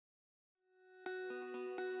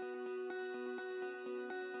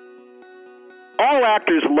all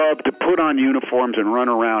actors love to put on uniforms and run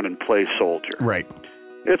around and play soldier. Right.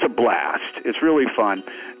 It's a blast. It's really fun.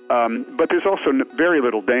 But there's also very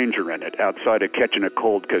little danger in it outside of catching a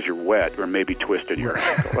cold because you're wet or maybe twisted your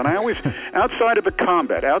ankle. And I always, outside of the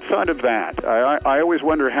combat, outside of that, I always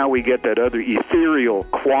wonder how we get that other ethereal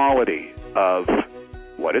quality of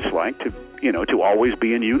what it's like to always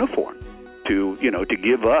be in uniform, to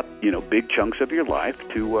give up, big chunks of your life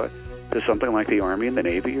to something like the Army and the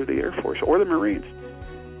Navy or the Air Force or the Marines.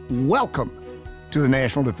 Welcome to the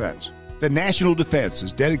National Defense. The National Defense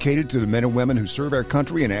is dedicated to the men and women who serve our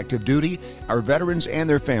country in active duty, our veterans and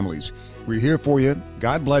their families. We're here for you.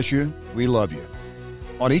 God bless you. We love you.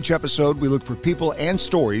 On each episode, we look for people and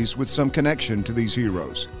stories with some connection to these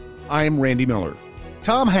heroes. I am Randy Miller.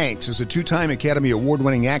 Tom Hanks is a two-time Academy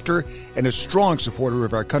Award-winning actor and a strong supporter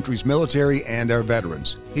of our country's military and our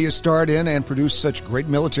veterans. He has starred in and produced such great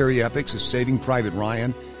military epics as Saving Private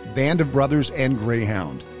Ryan, Band of Brothers, and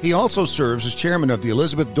Greyhound. He also serves as chairman of the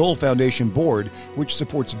Elizabeth Dole Foundation Board, which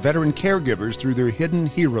supports veteran caregivers through their Hidden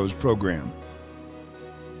Heroes program.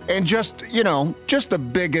 And just the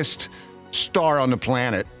biggest star on the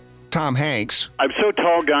planet, Tom Hanks. I'm so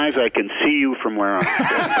tall, guys, I can see you from where I'm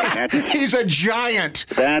standing. He's a giant.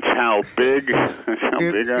 That's how big I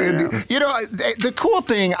am. The cool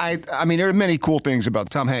thing, I mean, there are many cool things about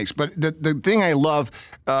Tom Hanks, but the thing I love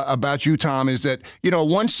about you, Tom, is that,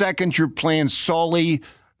 1 second you're playing Sully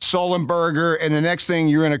Sullenberger, and the next thing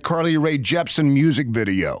you're in a Carly Rae Jepsen music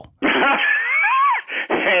video.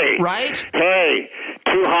 Hey. Right? Hey.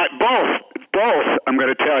 Too hot. Both, I'm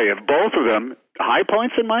going to tell you, both of them, high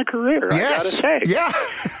points in my career, yes. I gotta say. Yeah.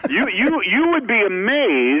 you would be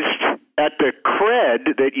amazed at the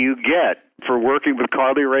cred that you get for working with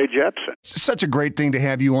Carly Rae Jepsen. It's such a great thing to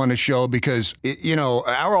have you on the show because,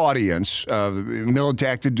 our audience,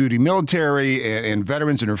 active duty military and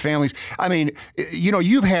veterans and their families, I mean,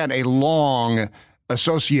 you've had a long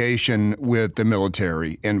association with the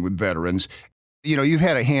military and with veterans. You've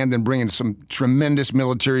had a hand in bringing some tremendous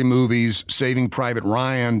military movies, Saving Private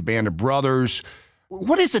Ryan, Band of Brothers.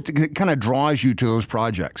 What is it that kind of draws you to those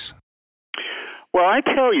projects? Well, I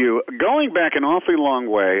tell you, going back an awfully long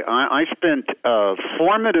way, I spent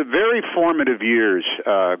very formative years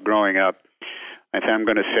growing up. I'm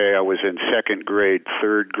going to say I was in second grade,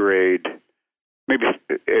 third grade, maybe,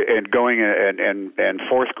 and going and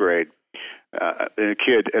fourth grade, a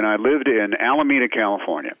kid, and I lived in Alameda,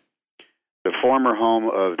 California, the former home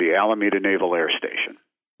of the Alameda Naval Air Station.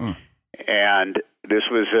 And this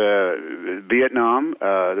was Vietnam.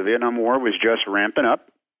 The Vietnam War was just ramping up.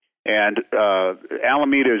 And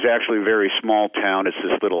Alameda is actually a very small town. It's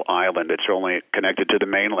this little island. It's only connected to the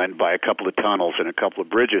mainland by a couple of tunnels and a couple of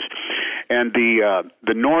bridges. And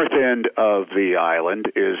the north end of the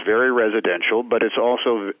island is very residential, but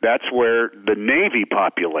that's where the Navy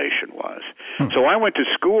population was. So I went to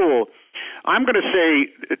school. I'm going to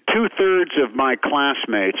say 2/3 of my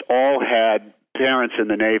classmates all had parents in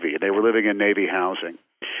the Navy. They were living in Navy housing.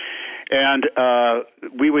 And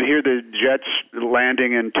we would hear the jets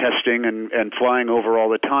landing and testing and flying over all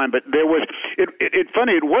the time. But there was, it's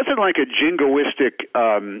funny, it wasn't like a jingoistic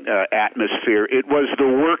atmosphere. It was the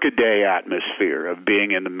workaday atmosphere of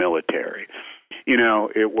being in the military.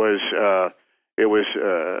 It was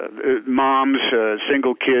moms,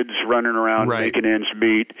 single kids running around, right, making ends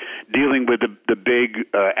meet, dealing with the big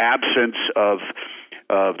absence of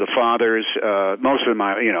the fathers. Most of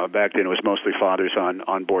them, back then it was mostly fathers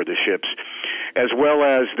on board the ships, as well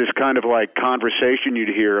as this kind of like conversation you'd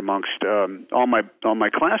hear amongst all my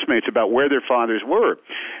classmates about where their fathers were,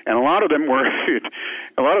 and a lot of them were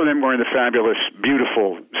in the fabulous,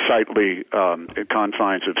 beautiful, sightly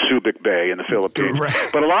confines of Subic Bay in the Philippines. Right.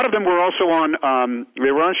 But a lot of them were also on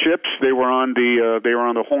ships. They were on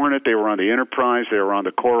the Hornet. They were on the Enterprise. They were on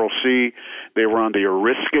the Coral Sea. They were on the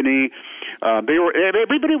Oriskany.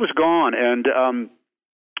 Everybody was gone, and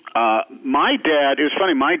my dad. It was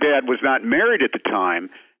funny. My dad was not married at the time,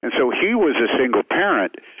 and so he was a single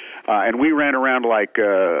parent, and we ran around like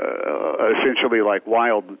essentially like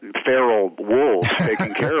wild feral wolves,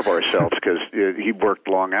 taking care of ourselves because he worked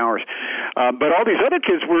long hours. But all these other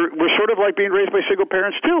kids were sort of like being raised by single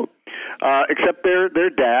parents too, except their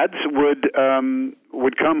dads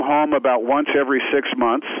would come home about once every 6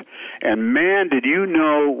 months, and man, did you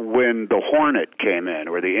know when the Hornet came in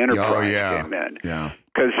or the Enterprise came in? Yeah.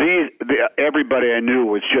 Because everybody I knew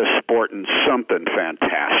was just sporting something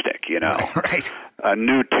fantastic, Right. A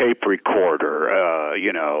new tape recorder,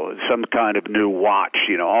 some kind of new watch,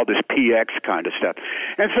 all this PX kind of stuff.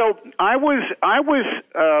 And so I was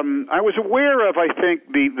aware of, I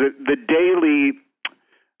think, the daily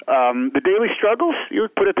the daily struggles, you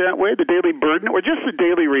would put it that way, the daily burden, or just the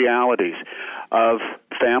daily realities of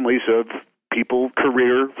families of people,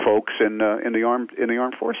 career folks in the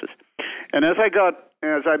armed forces. And as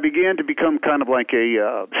I began to become kind of like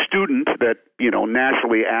a student that,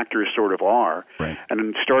 naturally actors sort of are, right,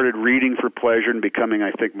 and started reading for pleasure and becoming,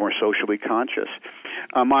 I think, more socially conscious,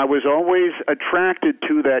 I was always attracted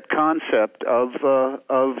to that concept of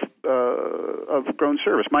grown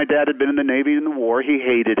service. My dad had been in the Navy in the war. He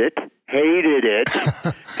hated it,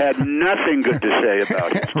 had nothing good to say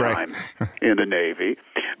about his time in the Navy.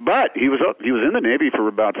 But he was in the Navy for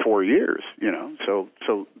about 4 years, So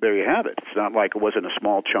there you have it. It's not like it wasn't a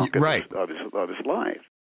small chunk of his life.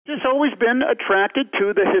 Just always been attracted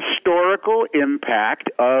to the historical impact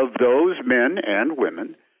of those men and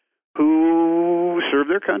women who served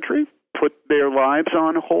their country, put their lives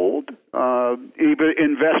on hold, even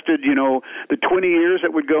invested, the 20 years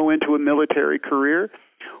that would go into a military career,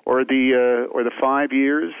 or the 5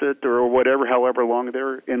 years or whatever, however long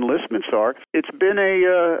their enlistments are. It's been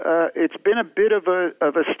a bit of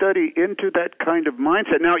a study into that kind of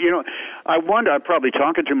mindset. Now, I wonder, I'm probably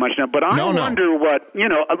talking too much now, but I wonder what,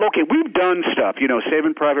 okay, we've done stuff,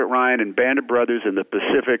 Saving Private Ryan and Band of Brothers in the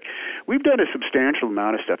Pacific. We've done a substantial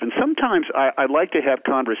amount of stuff. And sometimes I like to have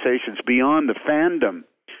conversations beyond the fandom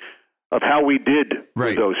of how we did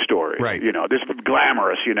with those stories. Right. This is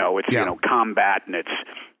glamorous, it's, combat, and it's,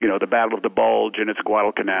 the Battle of the Bulge, and it's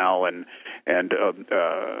Guadalcanal and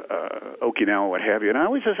Okinawa, what have you. And I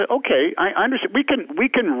always say, okay, I understand. We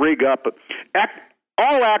can rig up.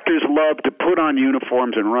 All actors love to put on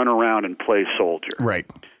uniforms and run around and play soldier. Right.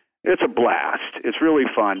 It's a blast. It's really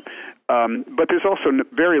fun. But there's also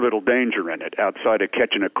very little danger in it outside of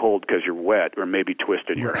catching a cold because you're wet or maybe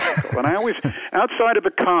twisting your ankle. And I always, outside of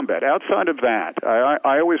the combat, outside of that,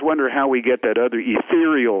 I always wonder how we get that other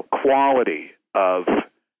ethereal quality of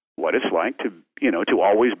what it's like to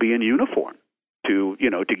always be in uniform, to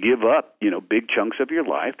give up, big chunks of your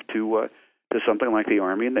life to something like the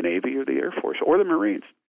Army and the Navy or the Air Force or the Marines.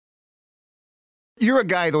 You're a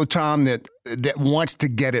guy, though, Tom, that wants to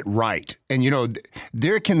get it right. And,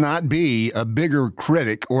 there cannot be a bigger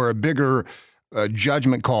critic or a bigger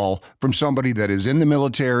judgment call from somebody that is in the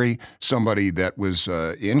military, somebody that was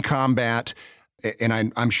in combat.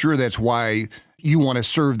 And I'm sure that's why you want to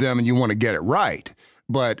serve them and you want to get it right.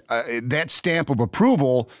 But that stamp of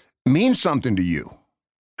approval means something to you.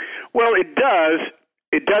 Well, it does.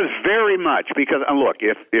 It does very much because, look,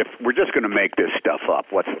 if we're just going to make this stuff up,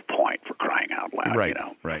 what's the point, for crying out loud? Right,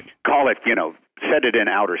 right. Call it, set it in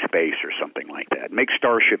outer space or something like that. Make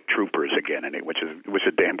Starship Troopers again, which is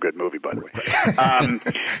a damn good movie, by the way.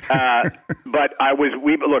 But I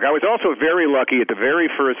was also very lucky at the very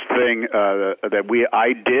first thing that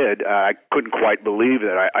I did. I couldn't quite believe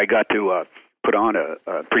that I got to put on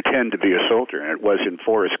pretend to be a soldier, and it was in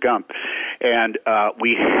Forrest Gump. And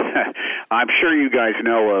I'm sure you guys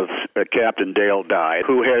know of Captain Dale Dye,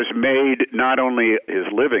 who has made not only his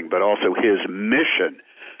living, but also his mission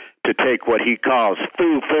to take what he calls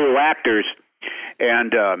foo-foo actors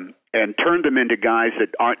and turn them into guys that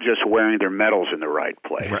aren't just wearing their medals in the right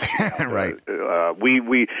place. Right.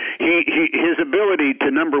 His ability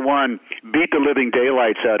to, number one, beat the living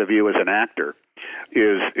daylights out of you as an actor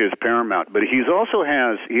is paramount. But he also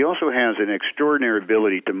has an extraordinary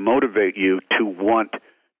ability to motivate you to want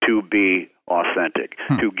to be authentic,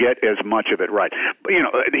 to get as much of it right. But,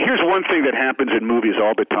 here's one thing that happens in movies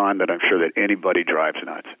all the time that I'm sure that anybody drives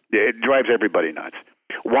nuts. It drives everybody nuts.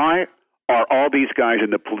 Why are all these guys in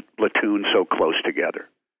the platoon so close together?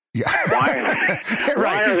 Yeah.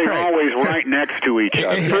 Why are they always right next to each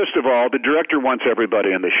other? First of all, the director wants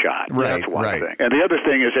everybody in the shot. That's one thing. And the other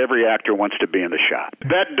thing is every actor wants to be in the shot.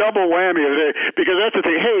 That double whammy, because that's the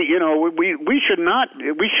thing. Hey, we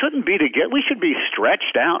shouldn't be together. We should be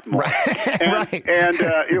stretched out more. And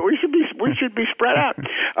we should be spread out.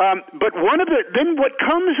 But then what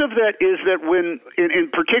comes of that is that when,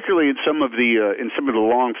 particularly in some of the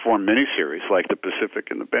long form miniseries like The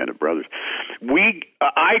Pacific and the Band of Brothers,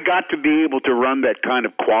 I got to be able to run that kind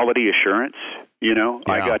of quality assurance.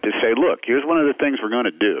 I got to say, look, here's one of the things we're going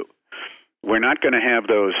to do. We're not going to have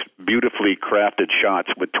those beautifully crafted shots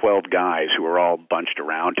with 12 guys who are all bunched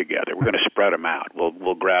around together. We're going to spread them out.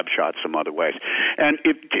 We'll grab shots some other ways, and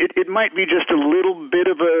it might be just a little bit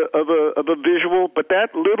of a visual, but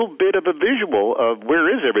that little bit of a visual of where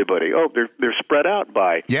is everybody? Oh, they're spread out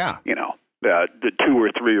by the 2 or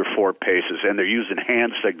 3 or 4 paces, and they're using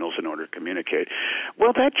hand signals in order to communicate.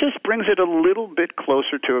 Well, that just brings it a little bit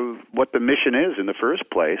closer to what the mission is in the first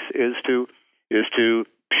place, is to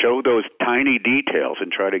show those tiny details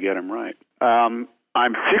and try to get them right. I'm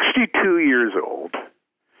 62 years old,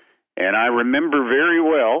 And I remember very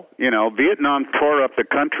well, Vietnam tore up the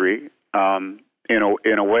country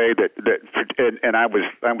in a way that and I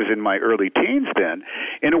was in my early teens then,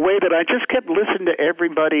 in a way that I just kept listening to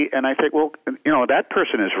everybody, and I think, well, that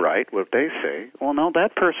person is right, what they say. Well, no,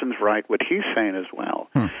 that person's right, what he's saying as well.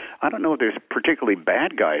 I don't know if there's particularly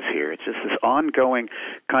bad guys here. It's just this ongoing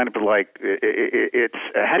kind of like, it's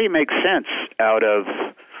how do you make sense out of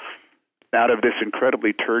this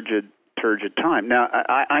incredibly turgid time? Now,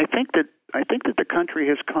 I think that the country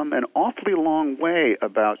has come an awfully long way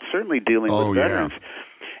about certainly dealing with veterans.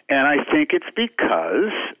 And I think it's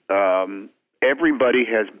because everybody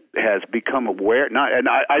has become aware, and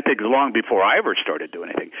I think long before I ever started doing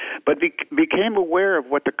anything, but became aware of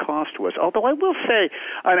what the cost was. Although I will say,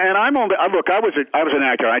 and I was an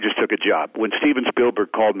actor. I just took a job. When Steven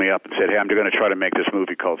Spielberg called me up and said, "Hey, I'm going to try to make this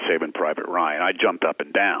movie called Saving Private Ryan," I jumped up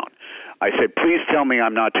and down. I said, "Please tell me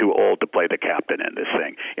I'm not too old to play the captain in this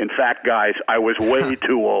thing." In fact, guys, I was way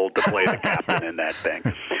too old to play the captain in that thing.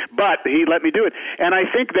 But he let me do it. And I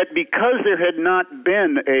think that because there had not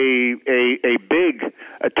been a big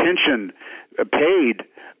attention paid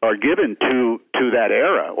or given to that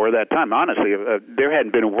era or that time, honestly, there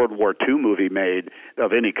hadn't been a World War II movie made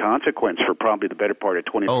of any consequence for probably the better part of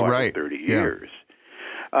 25 or 30 years.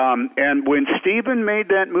 And when Steven made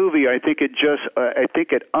that movie, I think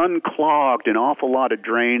it unclogged an awful lot of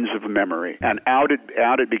drains of memory, and out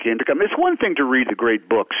it began to come. It's one thing to read the great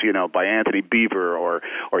books, by Anthony Beevor or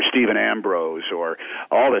Stephen Ambrose or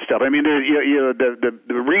all this stuff. I mean,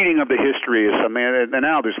 the reading of the history is something, and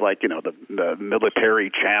now there's like, the military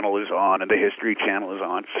channel is on and the history channel is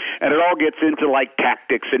on, and it all gets into like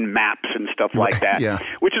tactics and maps and stuff like that,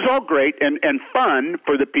 which is all great and fun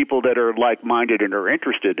for the people that are like-minded and are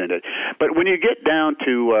interested in it. But when you get down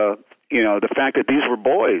to the fact that these were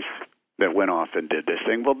boys that went off and did this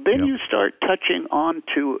thing, well, then you start touching on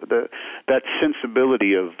to that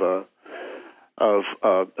sensibility of the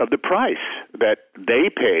price that they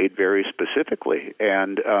paid very specifically,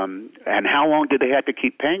 and how long did they have to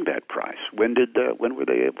keep paying that price? When were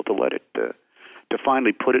they able to let it to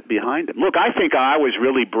finally put it behind them? Look, I think I was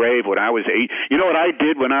really brave when I was 8. You know what I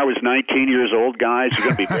did when I was 19 years old, guys?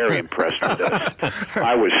 You're going to be very impressed with this.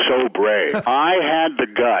 I was so brave. I had the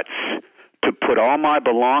guts to put all my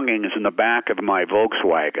belongings in the back of my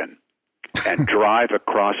Volkswagen and drive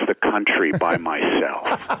across the country by myself.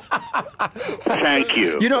 Thank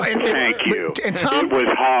you. Thank you. And Tom, it was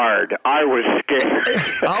hard. I was scared.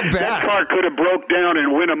 I'll bet. That car could have broke down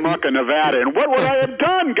and went amok in Nevada. And what would I have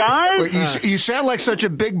done, guys? You sound like such a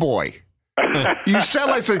big boy. You sound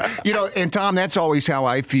like, and Tom, that's always how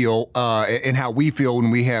I feel and how we feel when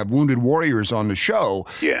we have Wounded Warriors on the show.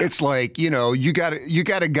 Yeah. It's like, you got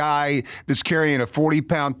a guy that's carrying a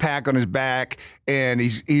 40-pound pack on his back, and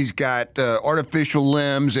he's got artificial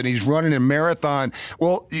limbs, and he's running a marathon.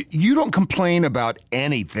 Well, you don't complain about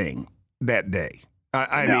anything that day.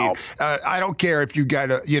 I mean, I don't care if you got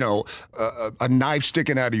a knife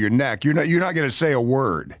sticking out of your neck. You're not going to say a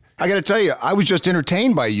word. I got to tell you, I was just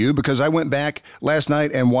entertained by you because I went back last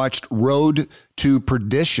night and watched Road to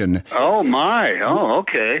Perdition. Oh, my. Oh,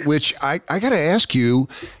 okay. Which I got to ask you,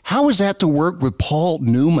 how is that to work with Paul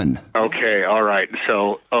Newman? Okay, all right.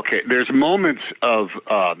 So, there's moments of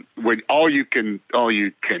when all you can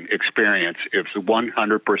experience is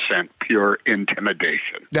 100% pure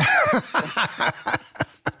intimidation.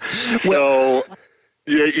 So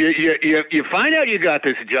you find out you got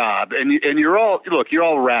this job, and you're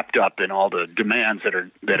all wrapped up in all the demands that are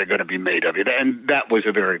going to be made of you, and that was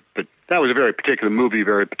a very particular movie,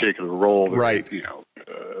 very particular role. Right.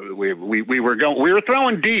 We were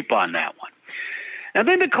throwing deep on that one, and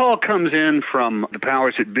then the call comes in from the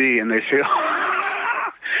powers that be, and they say,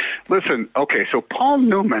 "Listen, okay, so Paul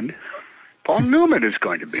Newman is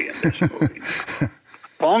going to be in this movie."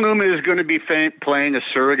 Paul Newman is going to be playing a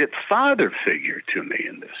surrogate father figure to me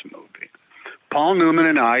in this movie. Paul Newman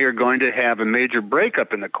and I are going to have a major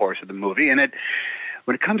breakup in the course of the movie, and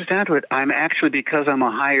when it comes down to it, I'm actually, because I'm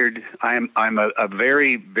a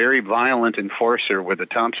very, very violent enforcer with a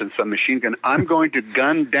Thompson submachine gun. I'm going to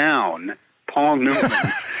gun down Paul Newman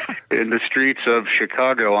in the streets of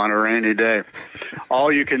Chicago on a rainy day.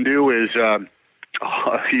 All you can do is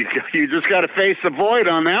you just got to face the void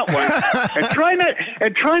on that one,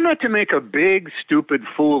 and try not to make a big stupid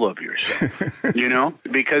fool of yourself.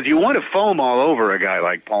 Because you want to foam all over a guy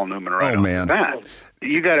like Paul Newman right off the bat.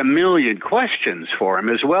 you got a million questions for him,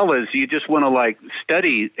 as well as you just want to like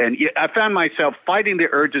study. And I found myself fighting the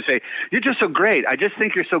urge to say, "You're just so great. I just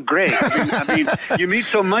think you're so great. I mean, you mean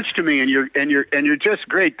so much to me, and you're just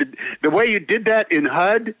great. The way you did that in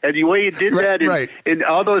HUD, and the way you did that in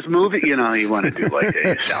all those movies, you want to do like that.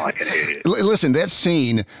 You sound like an idiot." Listen, that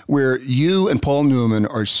scene where you and Paul Newman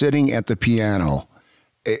are sitting at the piano,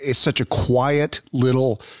 it's such a quiet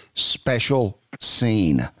little special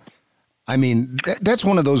scene. I mean, that's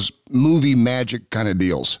one of those movie magic kind of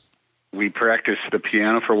deals. We practiced the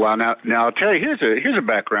piano for a while. Now I'll tell you, here's a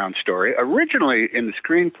background story. Originally in the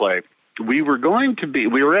screenplay, we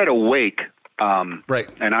were at a wake, an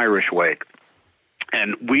Irish wake,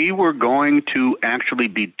 and we were going to actually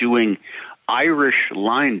be doing Irish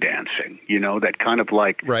line dancing, that kind of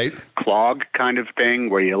like clog kind of thing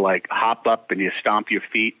where you like hop up and you stomp your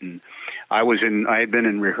feet. And I had been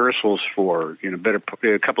in rehearsals for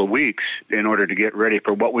a couple of weeks in order to get ready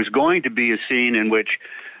for what was going to be a scene in which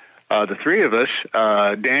the three of us,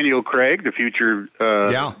 Daniel Craig, the future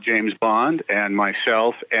James Bond, and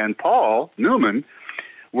myself and Paul Newman,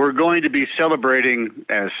 were going to be celebrating,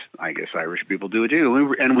 as I guess Irish people do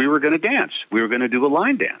too, and we were going to dance. We were going to do a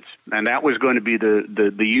line dance, and that was going to be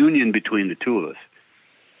the union between the two of us.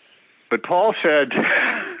 But Paul said,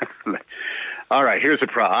 "All right, here's the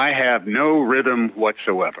problem. I have no rhythm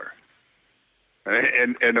whatsoever."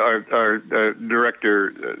 And our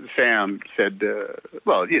director, Sam, said,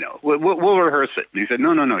 "Well, we'll rehearse it." And he said,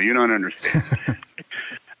 No, you don't understand.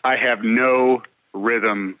 I have no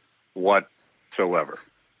rhythm whatsoever.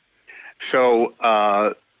 So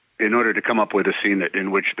in order to come up with a scene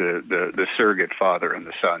in which the surrogate father and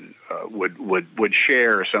the son would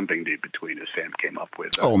share something deep between us, Sam came up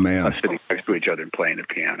with us sitting next to each other and playing the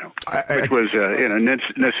piano, which was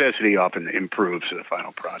necessity often improves the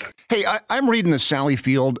final product. Hey, I'm reading the Sally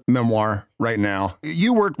Field memoir right now.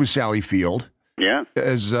 You worked with Sally Field. Yeah.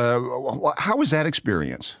 How was that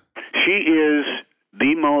experience? She is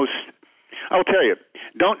the most. I'll tell you.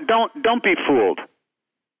 Don't be fooled.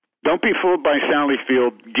 Don't be fooled by Sally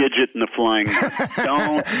Field, Gidget, and the Flying Man.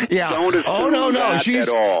 Don't assume that at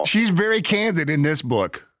all. She's very candid in this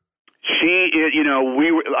book. She,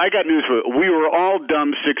 I got news for you. We were all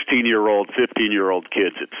dumb 16-year-old, 15-year-old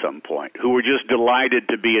kids at some point who were just delighted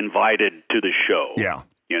to be invited to the show. Yeah.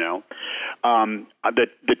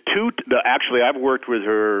 Actually, I've worked with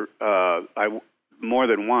her, more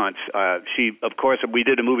than once. We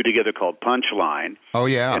did a movie together called Punchline. Oh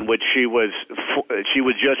yeah, in which she was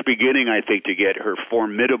just beginning, I think, to get her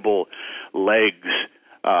formidable legs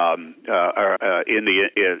in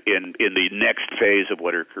the next phase of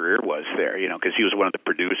what her career was there. Because he was one of the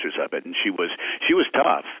producers of it, and she was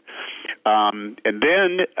tough. And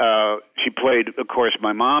then she played, of course,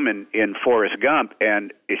 my mom in Forrest Gump,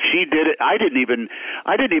 and she did it. I didn't even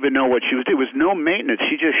know what she was doing. There was no maintenance.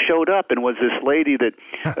 She just showed up and was this lady that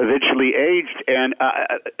eventually aged. And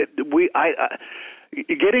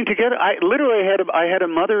getting together, I had a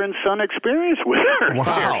mother and son experience with her.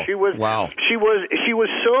 Wow! She was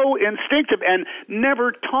so instinctive and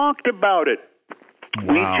never talked about it.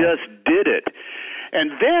 Wow. We just did it.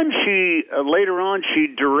 And then later on, she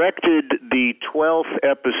directed the 12th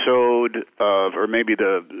episode or maybe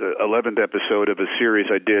the 11th episode of a series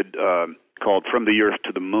I did called From the Earth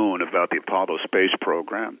to the Moon about the Apollo space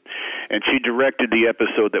program. And she directed the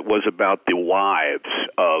episode that was about the wives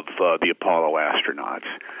of the Apollo astronauts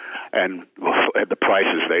and the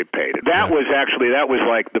prices they paid. That was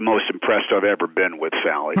like the most impressed I've ever been with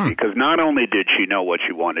Sally, because not only did she know what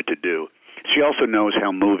she wanted to do, she also knows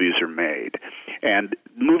how movies are made. And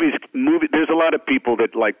there's a lot of people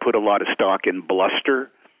that like put a lot of stock in bluster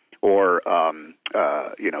or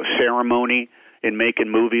ceremony in making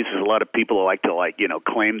movies. There's a lot of people who like to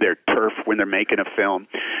claim their turf when they're making a film.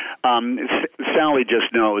 Sally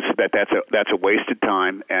just knows that that's a wasted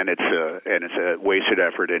time and it's a wasted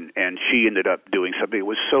effort, and she ended up doing something that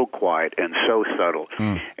was so quiet and so subtle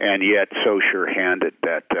and yet so sure-handed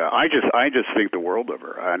that I just think the world of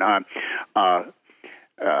her. And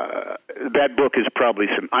that book is probably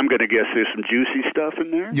I'm going to guess there's some juicy stuff in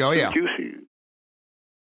there. Oh yeah, juicy.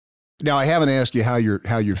 Now I haven't asked you how you're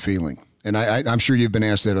feeling. And I'm sure you've been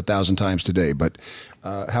asked that 1,000 times today, but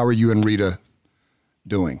how are you and Rita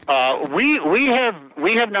doing? We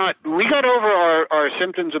have not. We got over our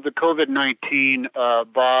symptoms of the COVID-19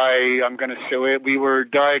 I'm going to say it. We were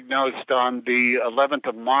diagnosed on the 11th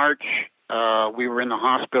of March. We were in the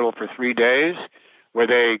hospital for 3 days, where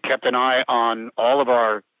they kept an eye on all of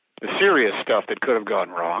the serious stuff that could have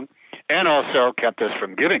gone wrong. and also kept us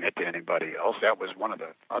from giving it to anybody else. That was one of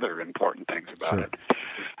the other important things about it.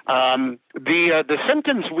 The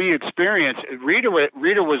symptoms we experienced, Rita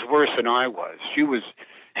was worse than I was.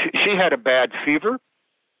 She had a bad fever.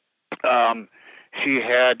 She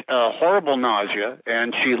had horrible nausea,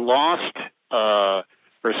 and she lost her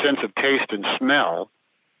sense of taste and smell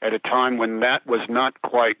at a time when that was not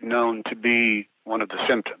quite known to be one of the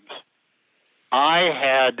symptoms. I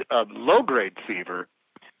had a low-grade fever,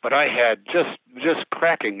 but I had just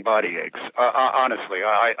cracking body aches. Honestly,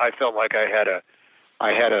 I felt like I had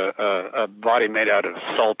a body made out of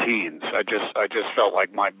saltines. I just felt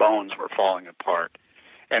like my bones were falling apart,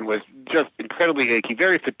 and was just incredibly achy,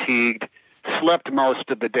 very fatigued. Slept most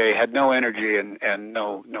of the day, had no energy, and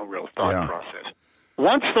no real thought process.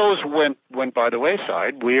 Once those went by the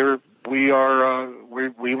wayside, we were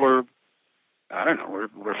I don't know,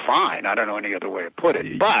 we're fine. I don't know any other way to put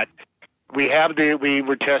it. But we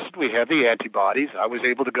were tested. We have the antibodies. I was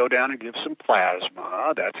able to go down and give some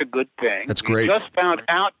plasma. That's a good thing. That's great. We just found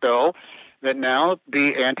out, though, that now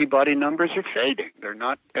the antibody numbers are fading. They're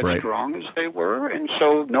not as strong as they were. And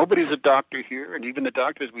so nobody's a doctor here. And even the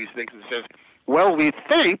doctors we think says, well, we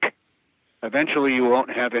think eventually you won't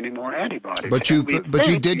have any more antibodies. But you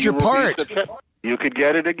did your part. You could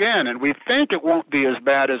get it again. And we think it won't be as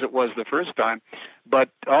bad as it was the first time. But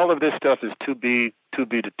all of this stuff is to be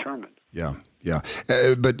determined. Yeah.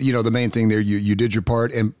 But, the main thing there, you did your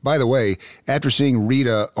part. And by the way, after seeing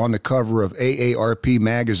Rita on the cover of AARP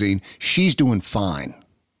magazine, she's doing fine.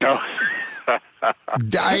 Oh.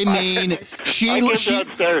 I mean,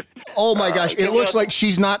 oh my gosh, it looks like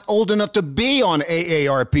she's not old enough to be on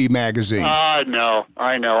AARP magazine. No,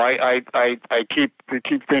 I know. I keep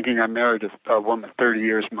thinking I'm married to a woman 30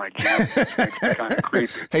 years my junior. It's kind of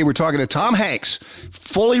creepy. Hey, we're talking to Tom Hanks,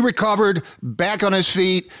 fully recovered, back on his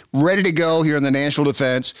feet, ready to go here in the National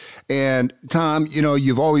Defense. And Tom,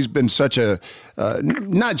 you've always been such a,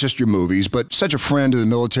 not just your movies, but such a friend to the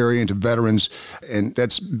military and to veterans. And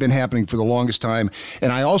that's been happening for the longest time.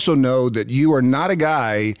 And I also know that you are not a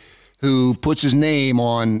guy who puts his name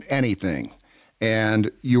on anything.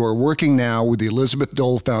 And you are working now with the Elizabeth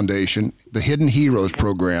Dole Foundation, the Hidden Heroes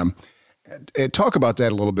program. Talk about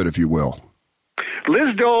that a little bit, if you will.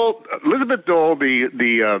 Elizabeth Dole,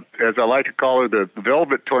 the as I like to call her, the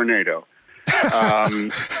Velvet Tornado,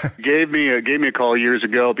 gave me a call years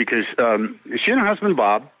ago because she and her husband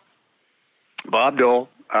Bob Dole,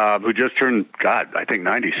 who just turned, I think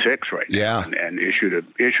 96 right now, and issued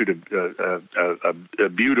a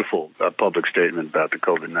beautiful public statement about the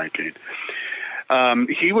COVID-19.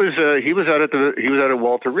 He was out at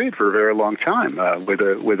Walter Reed for a very long time with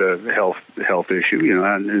a health issue,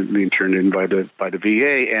 and being turned in by the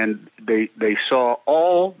VA, and they saw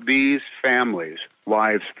all these families,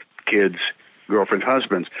 wives, kids, girlfriends,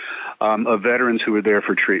 husbands, of veterans who were there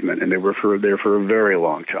for treatment, and they were there for a very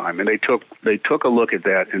long time, and they took a look at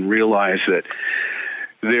that and realized that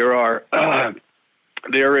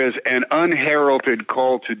there is an unheralded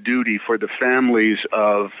call to duty for the families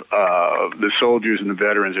of the soldiers and the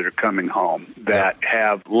veterans that are coming home that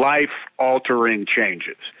have life-altering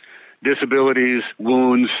changes, disabilities,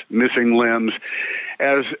 wounds, missing limbs,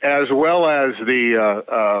 as well as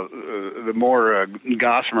the more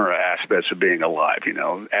gossamer aspects of being alive,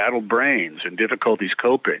 addled brains and difficulties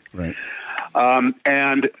coping. Right.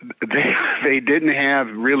 And they didn't have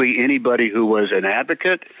really anybody who was an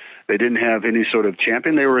advocate. They didn't have any sort of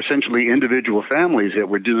champion. They were essentially individual families that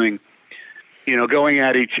were doing, going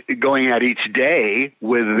at each day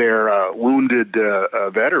with their wounded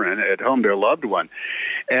veteran at home, their loved one.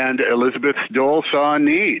 And Elizabeth Dole saw a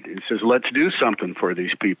need and says, "Let's do something for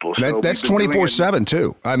these people." That's 24/7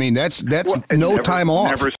 too. I mean, that's no time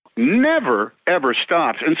off. Never ever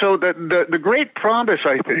stops. And so the great promise,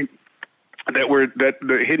 I think, that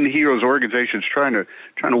the Hidden Heroes organization is trying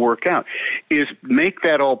to work out is make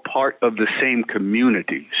that all part of the same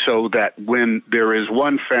community, so that when there is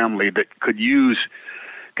one family that could use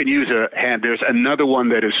a hand, there's another one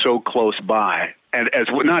that is so close by, and as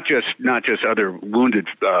not just other wounded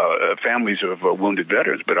families of wounded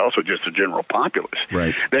veterans, but also just the general populace,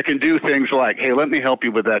 right, that can do things like, hey, let me help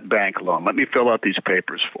you with that bank loan. Let me fill out these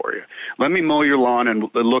papers for you. Let me mow your lawn and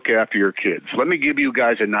look after your kids. Let me give you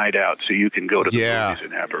guys a night out so you can go to the movies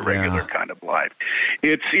and have a regular kind of life.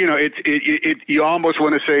 It's you almost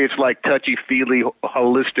want to say it's like touchy-feely,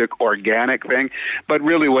 holistic, organic thing, but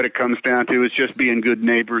really what it comes down to is just being good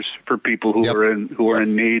neighbors for people who are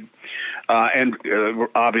in need. And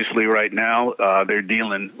obviously, right now they're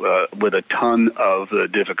dealing with a ton of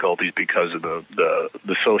difficulties because of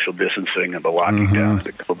the social distancing and the locking down of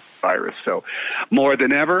the COVID virus. So, more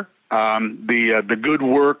than ever, the good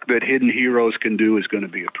work that Hidden Heroes can do is going to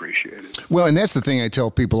be appreciated. Well, and that's the thing I tell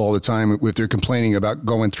people all the time if they're complaining about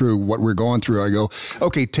going through what we're going through. I go,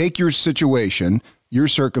 okay, take your situation, your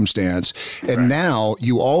circumstance, and now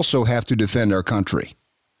you also have to defend our country.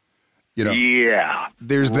 Yeah.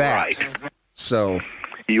 There's that. Right. So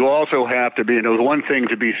you also have to be, it was one thing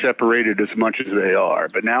to be separated as much as they are,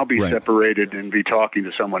 but now be separated and be talking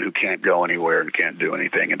to someone who can't go anywhere and can't do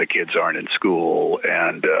anything, and the kids aren't in school,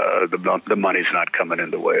 and the money's not coming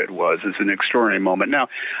in the way it was. It's an extraordinary moment. Now,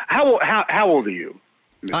 how old are you?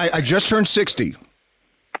 I just turned 60.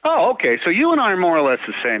 Oh, okay. So you and I are more or less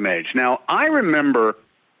the same age. Now, I remember,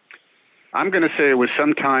 I'm going to say it was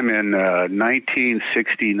sometime in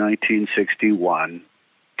 1960, 1961.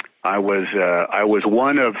 I was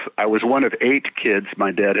one of 8 kids.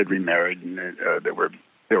 My dad had remarried, and there were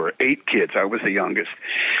 8 kids. I was the youngest,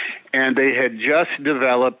 and they had just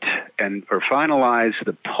developed or finalized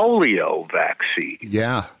the polio vaccine.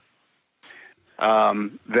 Yeah.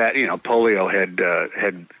 That polio had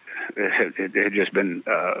just been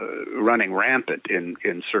running rampant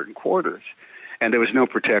in certain quarters. And there was no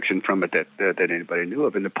protection from it that anybody knew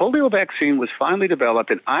of. And the polio vaccine was finally developed.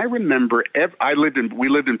 And I remember, we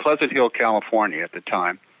lived in Pleasant Hill, California at the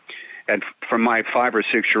time. And from my 5 or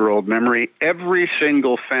 6 year old memory, every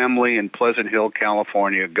single family in Pleasant Hill,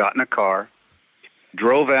 California, got in a car,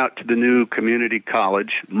 drove out to the new community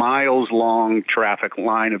college, miles-long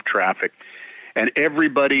line of traffic. And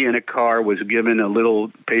everybody in a car was given a little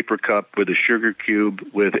paper cup with a sugar cube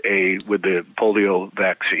with the polio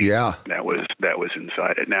vaccine. Yeah, that was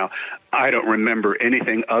inside it. Now, I don't remember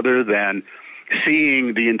anything other than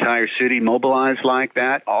seeing the entire city mobilized like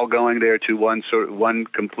that, all going there to one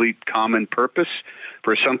complete common purpose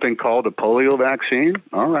for something called a polio vaccine.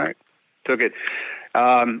 All right, took it.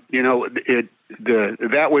 That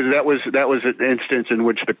was an instance in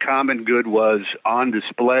which the common good was on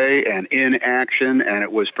display and in action, and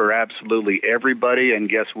it was for absolutely everybody. And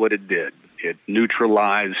guess what it did? It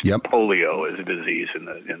neutralized polio as a disease in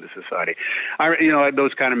the society. I had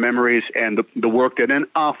those kind of memories, and the work that an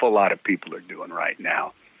awful lot of people are doing right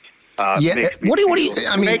now.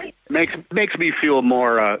 Makes me feel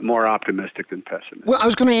more optimistic than pessimistic. Well, I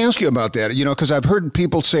was going to ask you about that, because I've heard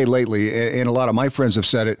people say lately, and a lot of my friends have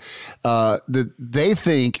said it, that they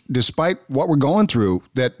think, despite what we're going through,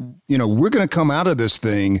 that we're going to come out of this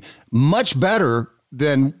thing much better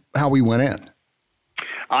than how we went in.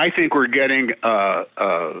 I think we're getting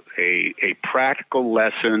a practical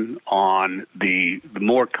lesson on the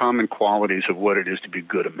more common qualities of what it is to be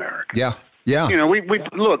good Americans. Yeah. Yeah. We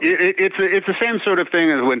look. It's the same sort of thing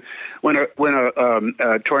as when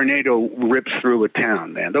a tornado rips through a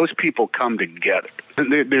town. Man, those people come together.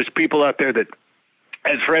 There's people out there that,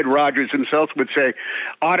 as Fred Rogers himself would say,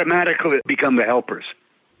 automatically become the helpers.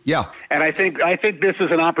 Yeah. And I think this is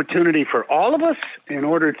an opportunity for all of us in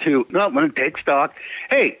order to take stock.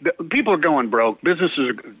 Hey, people are going broke. Business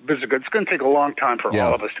is good. It's going to take a long time for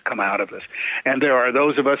all of us to come out of this. And there are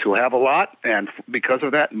those of us who have a lot, and because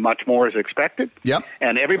of that, much more is expected. Yep.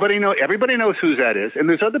 And everybody knows who that is. And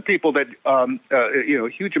there's other people that a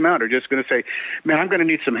huge amount are just going to say, "Man, I'm going to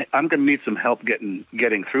need some help getting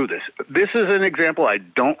through this." This is an example. I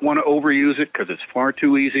don't want to overuse it because it's far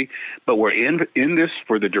too easy, but we're in this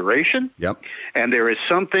for the duration. Yep. And there is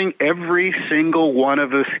something every single one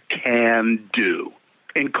of us can do,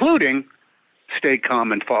 including stay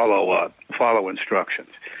calm and follow instructions.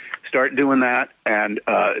 Start doing that, and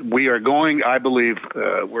we are going. I believe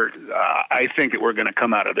I think that we're going to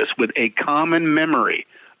come out of this with a common memory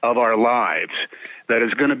of our lives that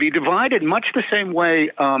is going to be divided much the same way.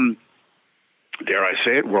 Dare I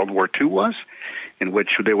say it? World War II was. In which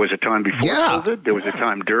there was a time before COVID, there was a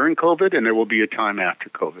time during COVID, and there will be a time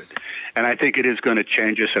after COVID. And I think it is going to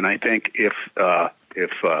change us. And I think if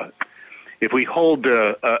we hold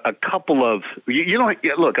a couple of,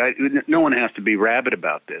 no one has to be rabid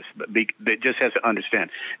about this, but they just has to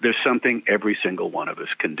understand there's something every single one of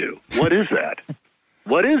us can do. What is that?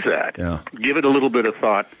 What is that? Yeah. Give it a little bit of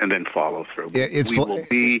thought and then follow through. Yeah,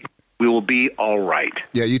 we will be all right.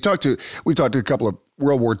 Yeah, we talked to a couple of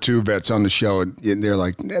World War II vets on the show, and they're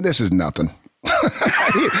like, "This is nothing."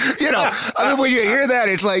 When you hear that,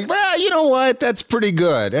 it's like, well, you know what? That's pretty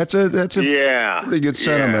good. That's a pretty good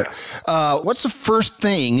sentiment. Yeah. What's the first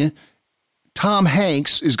thing Tom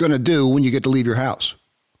Hanks is going to do when you get to leave your house?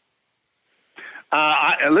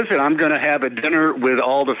 Listen, I'm going to have a dinner with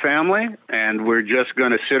all the family, and we're just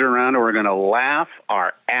going to sit around and we're going to laugh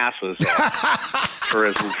our asses off for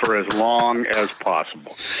as long as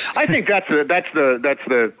possible. I think that's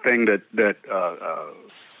the thing that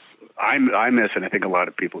I miss, and I think a lot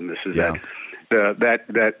of people miss is that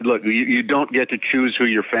that look, you don't get to choose who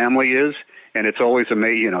your family is, and it's always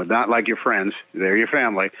amazing. Not like your friends; they're your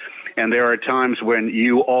family. And there are times when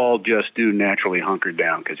you all just do naturally hunker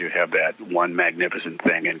down because you have that one magnificent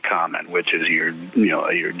thing in common, which is your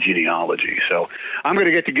genealogy. So I'm going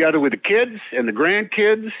to get together with the kids and the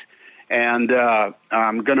grandkids, and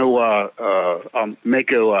I'm going to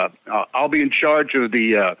I'll be in charge of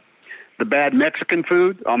the bad Mexican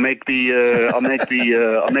food. I'll make the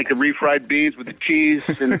refried beans with the cheese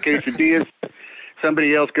and the quesadillas.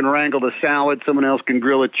 Somebody else can wrangle the salad. Someone else can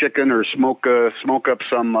grill a chicken or smoke up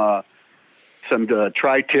some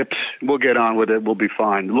tri-tips. We'll get on with it. We'll be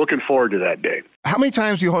fine. Looking forward to that day. How many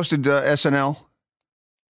times you hosted SNL?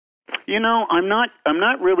 I'm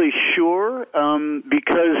not really sure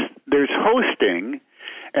because there's hosting,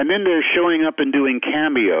 and then there's showing up and doing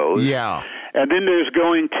cameos. Yeah. And then there's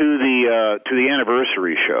going to the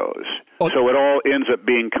anniversary shows. Oh. So it all ends up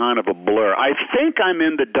being kind of a blur. I think I'm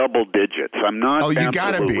in the double digits. I'm not. Oh, you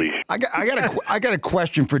gotta be. Sure. I got a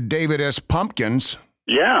question for David S. Pumpkins.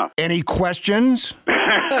 Yeah. Any questions?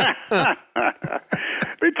 Let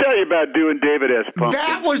me tell you about doing David S.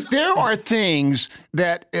 Pumpkins. There are things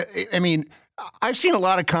that I've seen a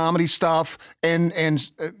lot of comedy stuff, and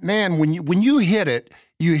man, when you hit it,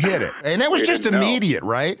 you hit it, and that was just immediate,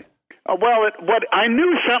 right? What I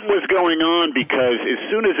knew something was going on because as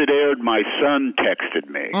soon as it aired, my son texted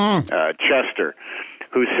me, Chester,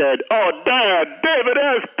 who said, "Oh, Dad, David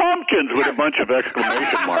S. Pumpkins," with a bunch of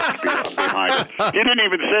exclamation marks behind it. He didn't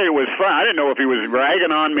even say it was fun. I didn't know if he was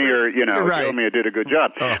ragging on me or telling me I did a good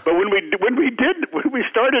job. Oh. But when we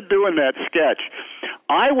started doing that sketch,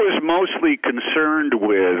 I was mostly concerned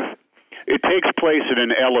with it takes place in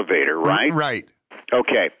an elevator, right? Right.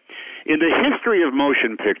 Okay. In the history of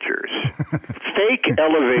motion pictures, fake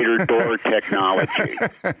elevator door technology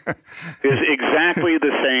is exactly the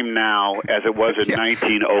same now as it was in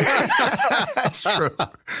 1908. That's true.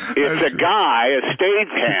 It's a guy, a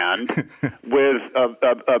stagehand,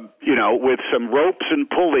 with some ropes and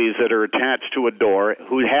pulleys that are attached to a door,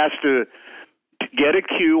 who has to get a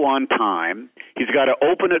cue on time. He's got to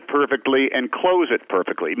open it perfectly and close it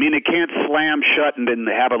perfectly. I mean, it can't slam shut and then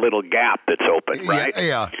have a little gap that's open, right?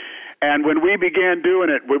 Yeah. And when we began doing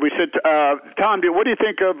it, we said, "Tom, what do you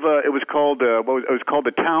think of?" It was called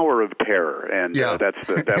the Tower of Terror, and that was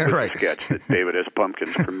right. the sketch that David S.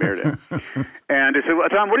 Pumpkins premiered in. And I said, "Well,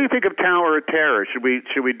 Tom, what do you think of Tower of Terror? Should we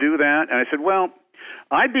do that?" And I said, "Well,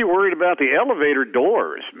 I'd be worried about the elevator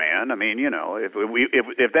doors, man. I mean,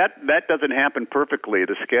 if that doesn't happen perfectly,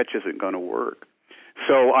 the sketch isn't going to work."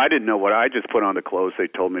 So I didn't know what I just put on the clothes they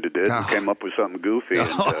told me to do and came up with something goofy. And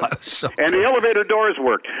the elevator doors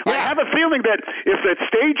worked. Yeah. I have a feeling that if that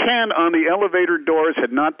stagehand on the elevator doors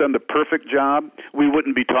had not done the perfect job, we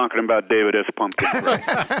wouldn't be talking about David S. Pumpkins.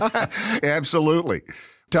 Right? Absolutely.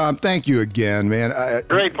 Tom, thank you again, man.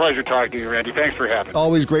 Great pleasure talking to you, Randy. Thanks for having me.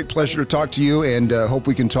 Always great pleasure to talk to you, and hope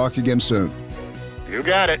we can talk again soon. You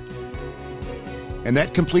got it. And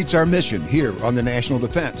that completes our mission here on the National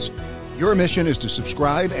Defense. Your mission is to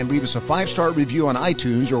subscribe and leave us a 5-star review on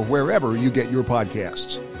iTunes or wherever you get your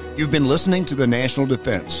podcasts. You've been listening to The National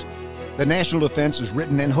Defense. The National Defense is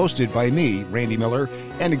written and hosted by me, Randy Miller,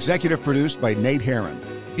 and executive produced by Nate Herron.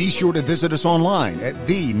 Be sure to visit us online at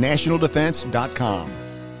thenationaldefense.com.